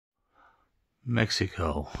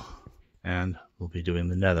Mexico, and we'll be doing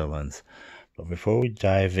the Netherlands. But before we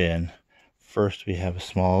dive in, first we have a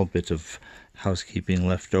small bit of housekeeping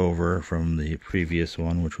left over from the previous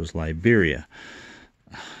one, which was Liberia.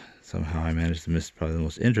 Somehow I managed to miss probably the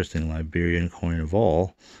most interesting Liberian coin of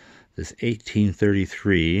all, this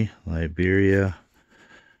 1833 Liberia,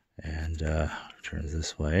 and turns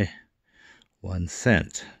this way, 1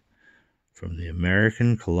 cent. From the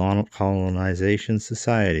American Colonization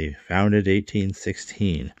Society, founded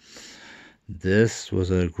 1816. This was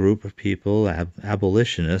a group of people,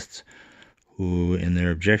 abolitionists, who, in their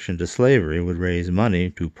objection to slavery, would raise money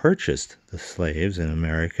to purchase the slaves in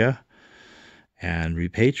America and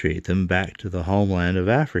repatriate them back to the homeland of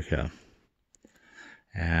Africa.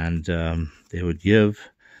 And they would give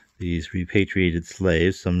these repatriated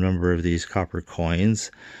slaves some number of these copper coins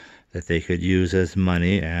that they could use as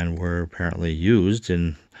money, and were apparently used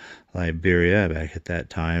in Liberia back at that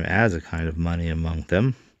time as a kind of money among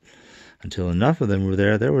them. Until enough of them were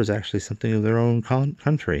there was actually something of their own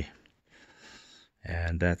country.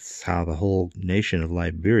 And that's how the whole nation of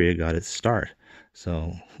Liberia got its start.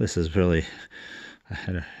 So this is really,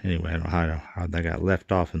 anyway, I don't know how that got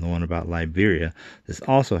left off in the one about Liberia. This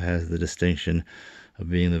also has the distinction of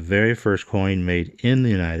being the very first coin made in the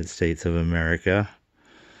United States of America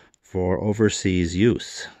for overseas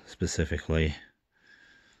use, specifically.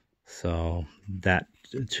 So that,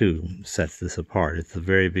 too, sets this apart. It's the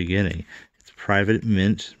very beginning. It's a private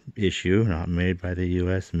mint issue, not made by the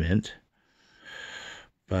U.S. Mint,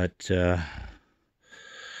 but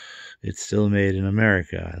it's still made in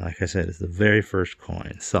America. Like I said, it's the very first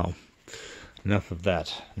coin. So, enough of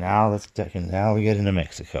that. Now we get into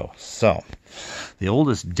Mexico. So, the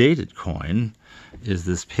oldest dated coin is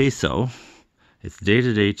this peso. It's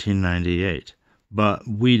dated 1898, but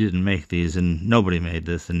we didn't make these, and nobody made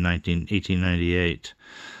this in 1898.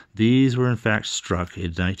 These were in fact struck in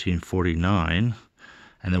 1949,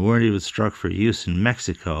 and they weren't even struck for use in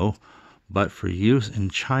Mexico, but for use in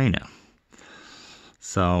China.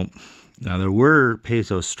 So, now there were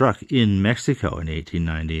pesos struck in Mexico in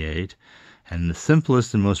 1898, and the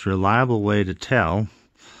simplest and most reliable way to tell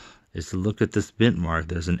is to look at this mint mark.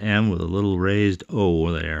 There's an M with a little raised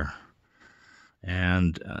O there.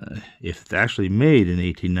 And if it's actually made in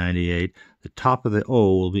 1898, the top of the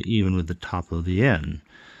O will be even with the top of the N.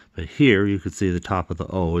 But here you can see the top of the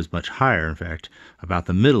O is much higher. In fact, about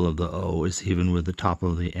the middle of the O is even with the top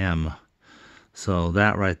of the M. So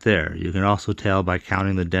that right there. You can also tell by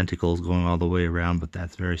counting the denticles going all the way around, but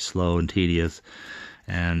that's very slow and tedious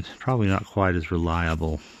and probably not quite as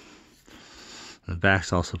reliable. The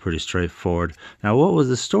back's also pretty straightforward. Now, what was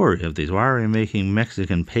the story of these? Why are we making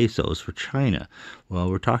Mexican pesos for China? Well,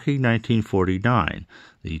 we're talking 1949.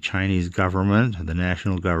 The Chinese government, the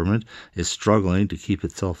national government, is struggling to keep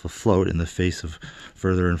itself afloat in the face of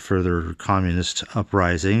further and further communist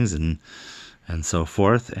uprisings and so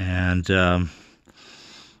forth. And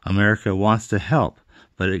America wants to help,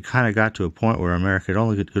 but it kind of got to a point where America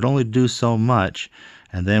could only do so much,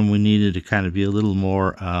 and then we needed to kind of be a little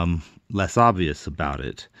more less obvious about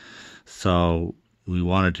it. So we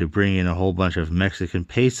wanted to bring in a whole bunch of Mexican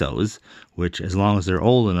pesos, which, as long as they're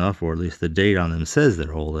old enough, or at least the date on them says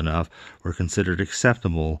they're old enough, were considered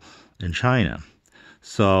acceptable in China.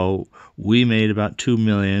 So we made about 2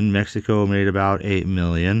 million. Mexico made about 8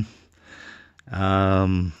 million.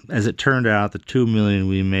 As it turned out, the 2 million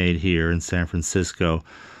we made here in San Francisco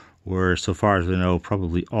were, so far as we know,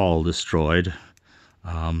 probably all destroyed.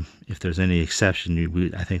 If there's any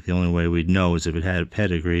exception, I think the only way we'd know is if it had a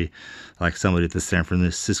pedigree, like somebody at the San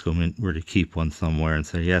Francisco Mint were to keep one somewhere and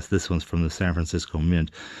say, yes, this one's from the San Francisco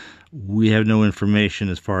Mint. We have no information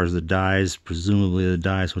as far as the dies. Presumably the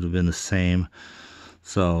dies would have been the same.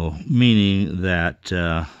 So, meaning that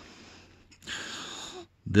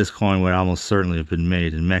this coin would almost certainly have been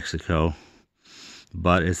made in Mexico.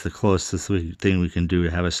 But it's the closest thing we can do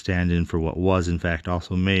to have a stand-in for what was, in fact,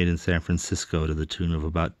 also made in San Francisco to the tune of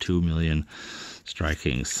about 2 million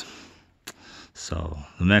strikings. So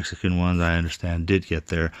the Mexican ones, I understand, did get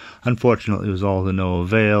there. Unfortunately, it was all to no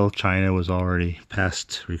avail. China was already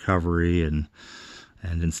past recovery and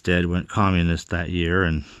instead went communist that year,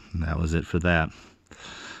 and that was it for that.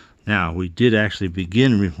 Now, we did actually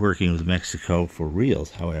begin working with Mexico for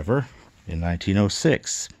reals, however, in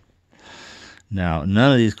 1906. Now,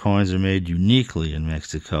 none of these coins are made uniquely in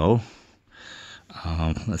Mexico.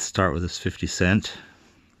 Let's start with this 50 cent.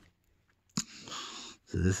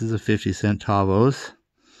 So this is a 50 centavos,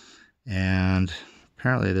 and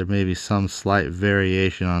apparently there may be some slight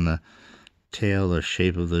variation on the tail or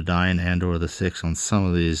shape of the 9 and or the 6 on some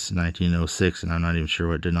of these 1906, and I'm not even sure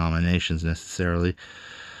what denominations necessarily.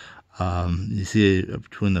 You see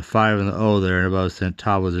between the 5 and the O there, and above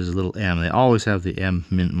centavos, there's a little M. They always have the M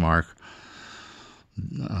mint mark.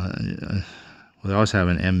 They always have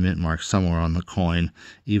an M mint mark somewhere on the coin,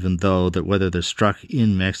 even though that whether they're struck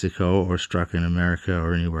in Mexico or struck in America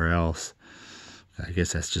or anywhere else. I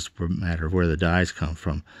guess that's just a matter of where the dies come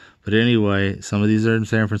from. But anyway, some of these are in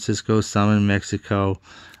San Francisco, some in Mexico.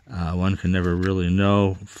 One can never really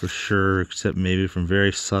know for sure, except maybe from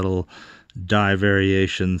very subtle die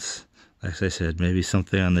variations. Like I said, maybe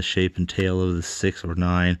something on the shape and tail of the 6 or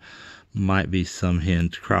 9 might be some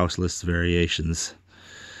hint. Krauss-list variations.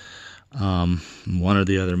 One or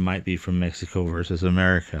the other might be from Mexico versus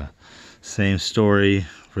America. Same story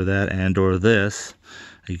for that and or this.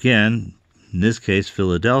 Again, in this case,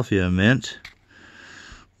 Philadelphia Mint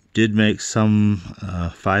did make some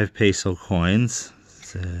 5 peso coins.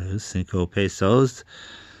 So 5 pesos.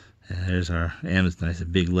 And there's our M's, nice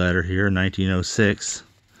big letter here, 1906.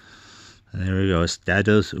 And there we go,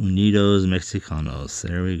 Estados Unidos Mexicanos.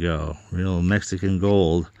 There we go, real Mexican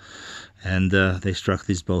gold. And they struck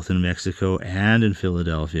these both in Mexico and in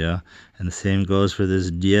Philadelphia. And the same goes for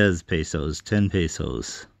this 10 pesos, 10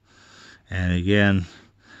 pesos. And again,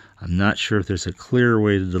 I'm not sure if there's a clear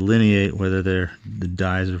way to delineate whether the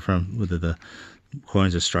dies are from, whether the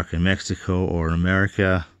coins are struck in Mexico or in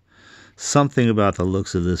America. Something about the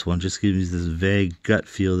looks of this one just gives me this vague gut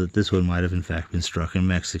feel that this one might have in fact been struck in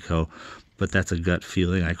Mexico, but that's a gut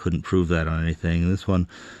feeling. I couldn't prove that on anything. This one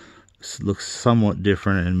looks somewhat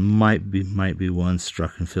different and might be one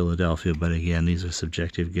struck in Philadelphia, but again, these are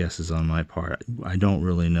subjective guesses on my part. I don't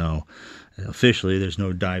really know. Officially, there's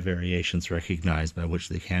no die variations recognized by which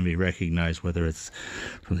they can be recognized, whether it's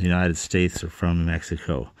from the United States or from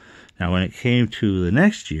Mexico. Now, when it came to the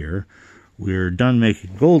next year, we were done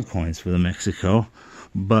making gold coins for the Mexico,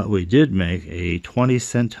 but we did make a 20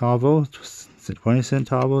 centavos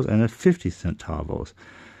and a 50 centavos.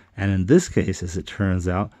 And in this case, as it turns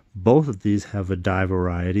out, both of these have a die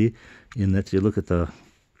variety in that you look at the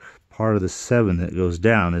part of the 7 that goes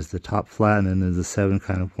down is the top flat, and then there's the 7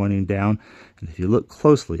 kind of pointing down. And if you look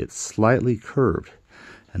closely, it's slightly curved.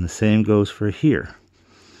 And the same goes for here.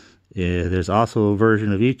 There's also a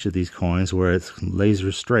version of each of these coins where it's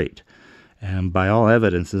laser straight. And by all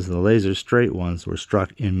evidences, the laser straight ones were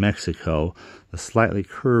struck in Mexico. The slightly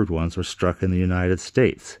curved ones were struck in the United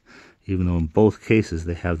States, even though in both cases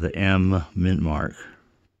they have the M mint mark.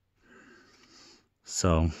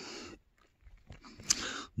 So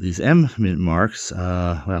these M mint marks,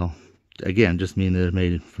 well, again, just mean they're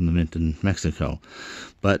made from the mint in Mexico.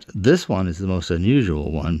 But this one is the most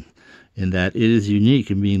unusual one in that it is unique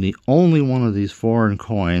in being the only one of these foreign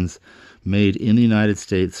coins made in the United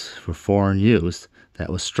States for foreign use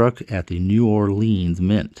that was struck at the New Orleans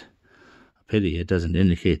Mint. A pity it doesn't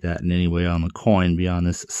indicate that in any way on the coin beyond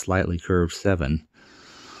this slightly curved 7.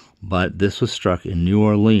 But this was struck in New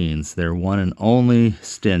Orleans, their one and only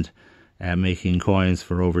stint at making coins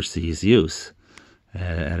for overseas use,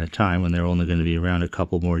 at a time when they're only going to be around a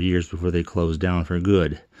couple more years before they close down for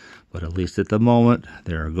good. But at least at the moment,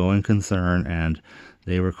 they're a going concern, and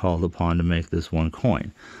they were called upon to make this one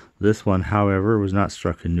coin. This one, however, was not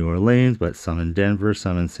struck in New Orleans, but some in Denver,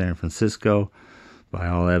 some in San Francisco. By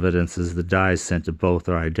all evidences, the dies sent to both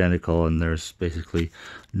are identical, and there's basically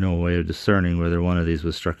no way of discerning whether one of these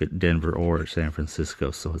was struck at Denver or at San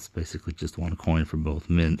Francisco, so it's basically just one coin for both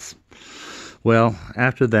mints. Well,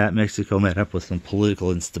 after that, Mexico met up with some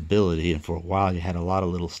political instability, and for a while you had a lot of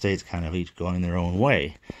little states kind of each going their own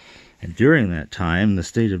way. And during that time, the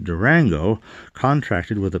state of Durango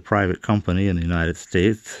contracted with a private company in the United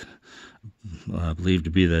States, believed to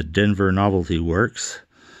be the Denver Novelty Works.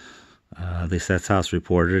 At least that's how it's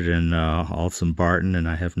reported in Alton Barton, and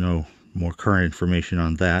I have no more current information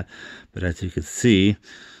on that. But as you can see,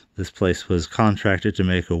 this place was contracted to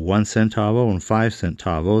make a 1 centavo and 5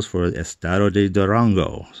 centavos for the Estado de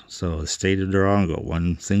Durango. So the state of Durango,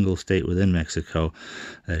 one single state within Mexico,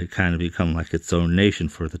 that had kind of become like its own nation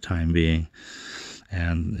for the time being.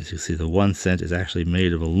 And as you see, the 1 cent is actually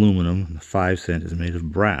made of aluminum, and the 5 cent is made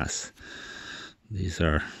of brass. These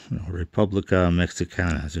are Republica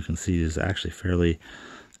Mexicana. As you can see, there's actually fairly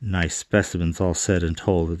nice specimens all said and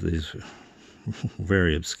told of these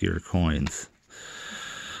very obscure coins.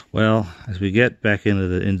 Well, as we get back into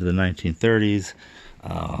the 1930s,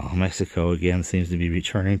 Mexico again seems to be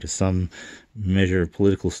returning to some measure of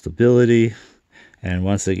political stability, and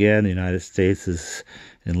once again the United States is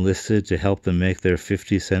enlisted to help them make their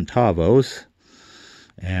 50 centavos.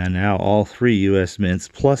 And now all 3 U.S. mints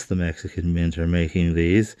plus the Mexican mint are making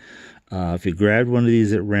these. If you grabbed one of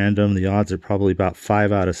these at random, the odds are probably about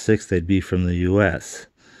 5 out of 6 they'd be from the U.S.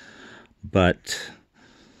 But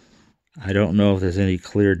I don't know if there's any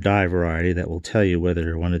clear die variety that will tell you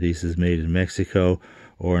whether one of these is made in Mexico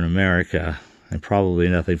or in America, and probably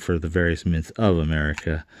nothing for the various mints of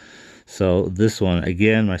America. So this one,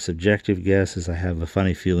 again, my subjective guess is I have a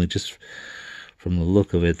funny feeling just from the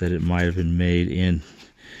look of it that it might have been made in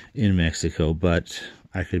Mexico, but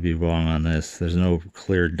I could be wrong on this. There's no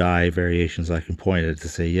clear die variations I can point at to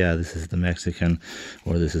say, yeah, this is the Mexican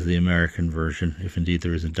or this is the American version, if indeed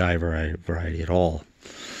there is a die variety at all.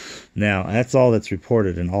 Now, that's all that's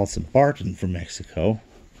reported in Alson-Barton from Mexico.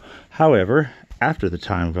 However, after the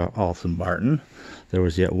time of Alson-Barton, there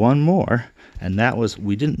was yet one more, and that was,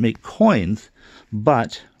 we didn't make coins,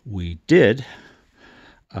 but we did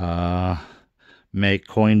make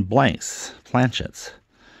coin blanks, planchets,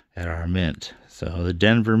 at our mint. So the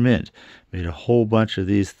Denver Mint made a whole bunch of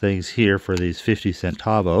these things here for these 50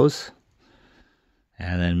 centavos,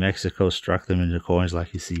 and then Mexico struck them into coins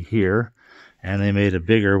like you see here. And they made a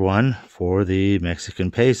bigger one for the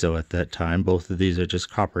Mexican peso at that time. Both of these are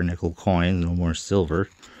just copper nickel coins, no more silver.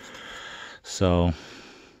 So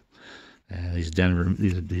these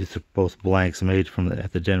are both blanks made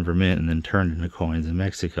at the Denver Mint and then turned into coins in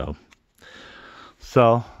Mexico.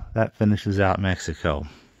 So that finishes out Mexico.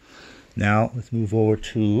 Now let's move over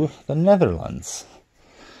to the Netherlands.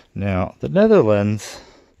 Now the Netherlands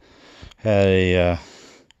had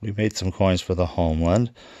we made some coins for the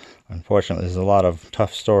homeland. Unfortunately, there's a lot of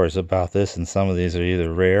tough stories about this, and some of these are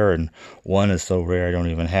either rare, and one is so rare I don't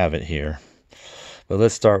even have it here. But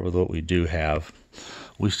let's start with what we do have.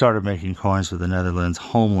 We started making coins for the Netherlands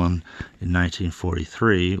homeland in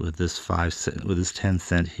 1943 with this 10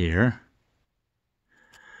 cent here.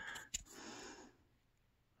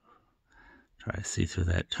 Try to see through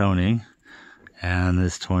that toning, and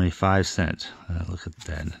this 25 cent. Look at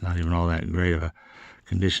that, not even all that great of a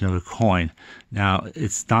condition of a coin. Now,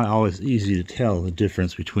 it's not always easy to tell the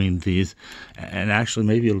difference between these, and actually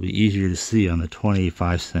maybe it'll be easier to see on the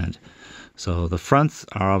 25 cent. So the fronts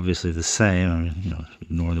are obviously the same. I mean,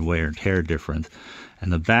 ignore the wear and tear difference,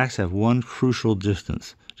 and the backs have one crucial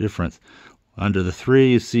difference. Under the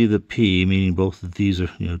 3, you see the P, meaning both of these are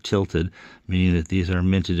tilted, meaning that these are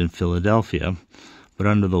minted in Philadelphia. But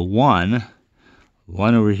under the 1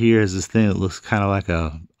 over here is this thing that looks kind of like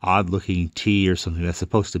a odd-looking T or something. That's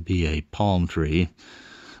supposed to be a palm tree.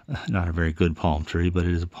 Not a very good palm tree, but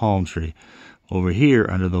it is a palm tree. Over here,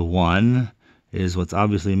 under the 1, is what's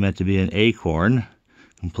obviously meant to be an acorn,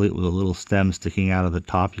 complete with a little stem sticking out of the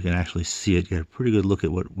top. You can actually see it, get a pretty good look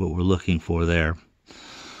at what we're looking for there.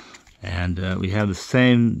 And we have the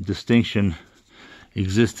same distinction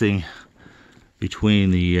existing between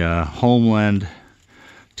the homeland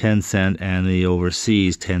 10 cent and the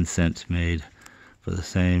overseas 10 cent made for the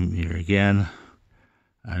same year again.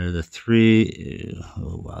 Under the 3,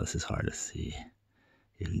 oh wow, this is hard to see.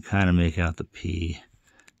 You can kind of make out the P,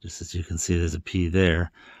 just as you can see there's a P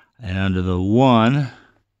there. And under the 1,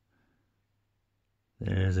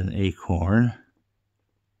 there's an acorn.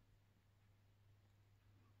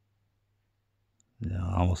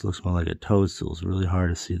 Almost looks more like a toadstool. It's really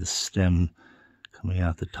hard to see the stem coming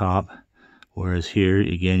out the top. Whereas here,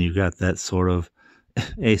 again, you've got that sort of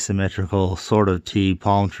asymmetrical sort of T,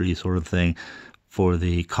 palm tree sort of thing for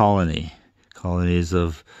the colonies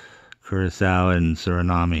of Curacao and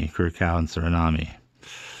Suriname.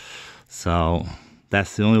 So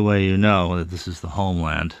that's the only way you know that this is the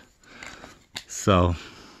homeland. So,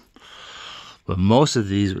 but most of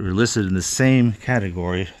these were listed in the same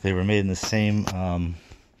category. They were made in the same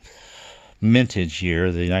mintage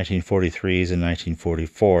year, the 1943s and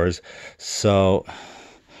 1944s. So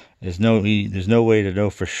there's no way to know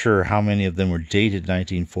for sure how many of them were dated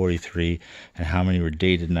 1943 and how many were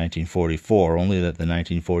dated 1944. Only that the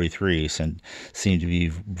 1943s seem to be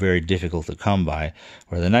very difficult to come by,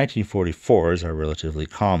 where the 1944s are relatively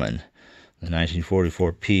common. The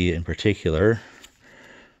 1944P in particular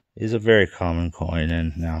is a very common coin,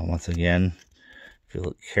 and now once again, if you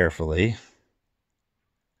look carefully,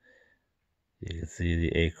 you can see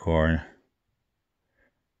the acorn.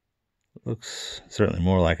 It looks certainly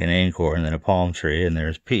more like an acorn than a palm tree, and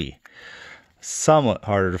there's P. Somewhat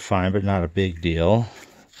harder to find, but not a big deal.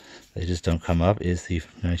 They just don't come up, is the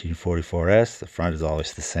 1944S. The front is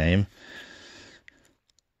always the same.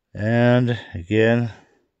 And again,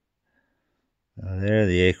 there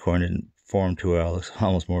the acorn didn't form too well. It looks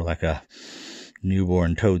almost more like a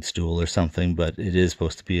newborn toadstool or something, but it is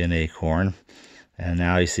supposed to be an acorn. And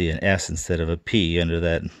now you see an S instead of a P under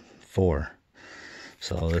that 4.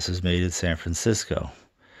 So this is made in San Francisco.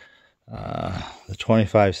 The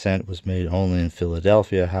 25 cent was made only in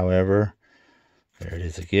Philadelphia, however. There it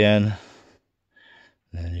is again.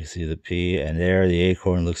 And you see the P, and there the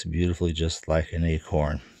acorn looks beautifully just like an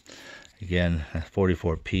acorn. Again,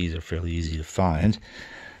 44 Ps are fairly easy to find.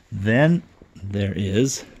 Then there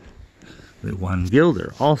is the one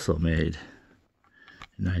guilder, also made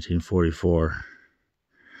in 1944.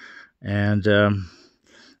 And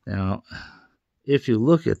now, if you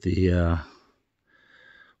look at the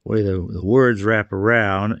way the words wrap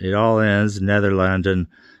around, it all ends Netherlanden,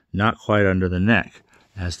 not quite under the neck,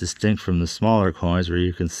 as distinct from the smaller coins where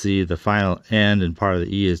you can see the final end and part of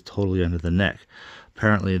the E is totally under the neck.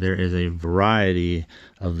 Apparently there is a variety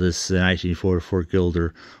of this 1944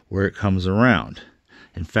 guilder where it comes around.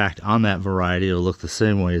 In fact, on that variety, it'll look the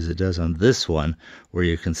same way as it does on this one, where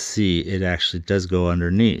you can see it actually does go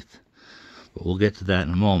underneath. But we'll get to that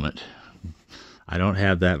in a moment. I don't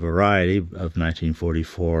have that variety of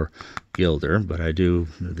 1944 guilder, but I do,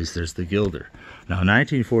 at least there's the guilder. Now,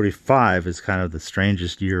 1945 is kind of the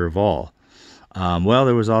strangest year of all. Well,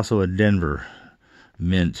 there was also a Denver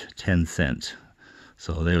mint 10 cent.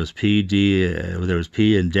 So there was P, D, there was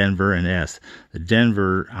P in Denver and S. The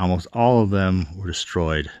Denver, almost all of them were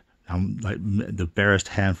destroyed. Like the barest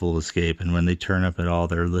handful escape, and when they turn up at all,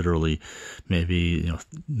 they're literally maybe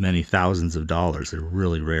many thousands of dollars. They're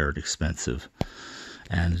really rare and expensive.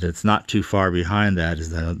 And it's not too far behind that is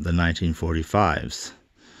the 1945s.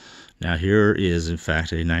 Now here is in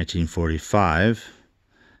fact a 1945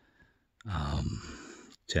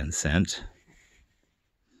 10 cent.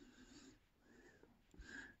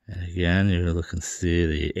 And again, you look and see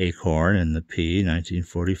the acorn and the P,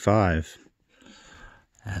 1945.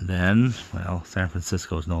 And then, well, San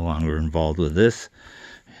Francisco is no longer involved with this,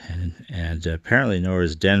 and apparently nor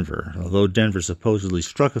is Denver. Although Denver supposedly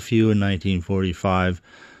struck a few in 1945,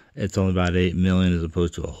 it's only about 8 million as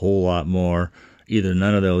opposed to a whole lot more. Either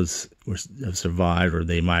none of those have survived, or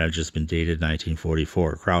they might have just been dated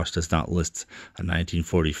 1944. Kraus does not list a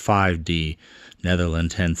 1945D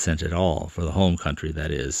Netherlands 10 cent at all, for the home country,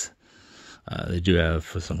 that is. They do have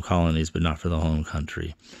for some colonies, but not for the home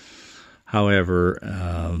country. However,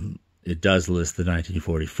 it does list the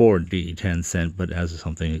 1944D 10 cent, but as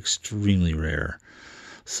something extremely rare.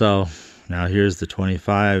 So now here's the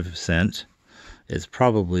 25 cent. It's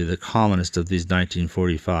probably the commonest of these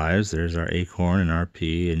 1945s. There's our acorn and our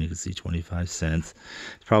P, and you can see 25 cents.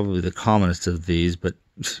 It's probably the commonest of these, but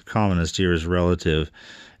commonest here is relative.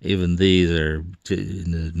 Even these are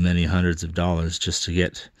in the many hundreds of dollars just to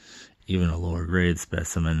get even a lower grade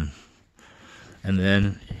specimen. And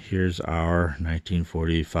then here's our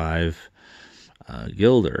 1945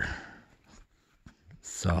 guilder.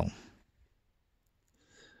 So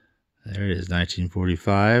there it is,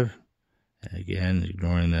 1945. And again,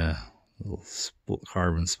 ignoring the little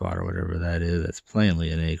carbon spot or whatever that is, that's plainly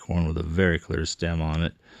an acorn with a very clear stem on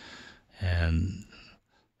it. And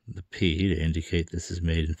the P to indicate this is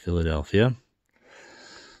made in Philadelphia.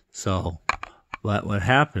 So, but what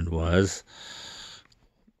happened was,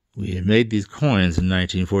 we had made these coins in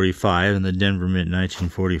 1945 and the Denver Mint in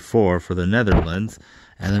 1944 for the Netherlands,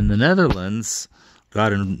 and then the Netherlands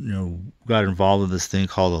got involved with this thing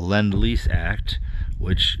called the Lend-Lease Act,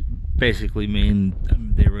 which basically mean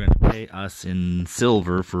they were going to pay us in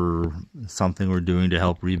silver for something we're doing to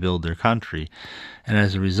help rebuild their country. And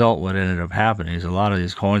as a result, what ended up happening is a lot of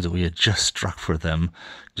these coins that we had just struck for them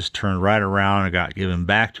just turned right around and got given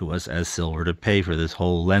back to us as silver to pay for this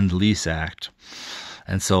whole Lend-Lease Act.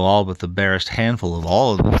 And so all but the barest handful of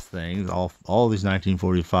all of these things, all these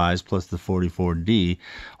 1945s plus the 44D,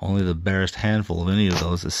 only the barest handful of any of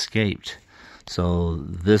those escaped. So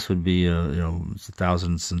this would be,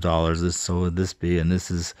 thousands of dollars. So would this be, and this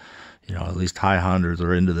is, at least high hundreds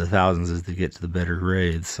or into the thousands as they get to the better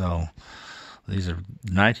grades. So these are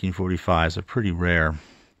 1945s are pretty rare.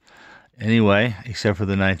 Anyway, except for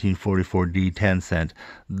the 1944D 10 cent,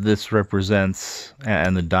 this represents,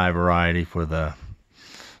 and the die variety for the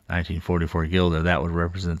 1944 guilder, that would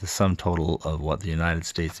represent the sum total of what the United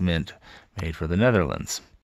States Mint made for the Netherlands.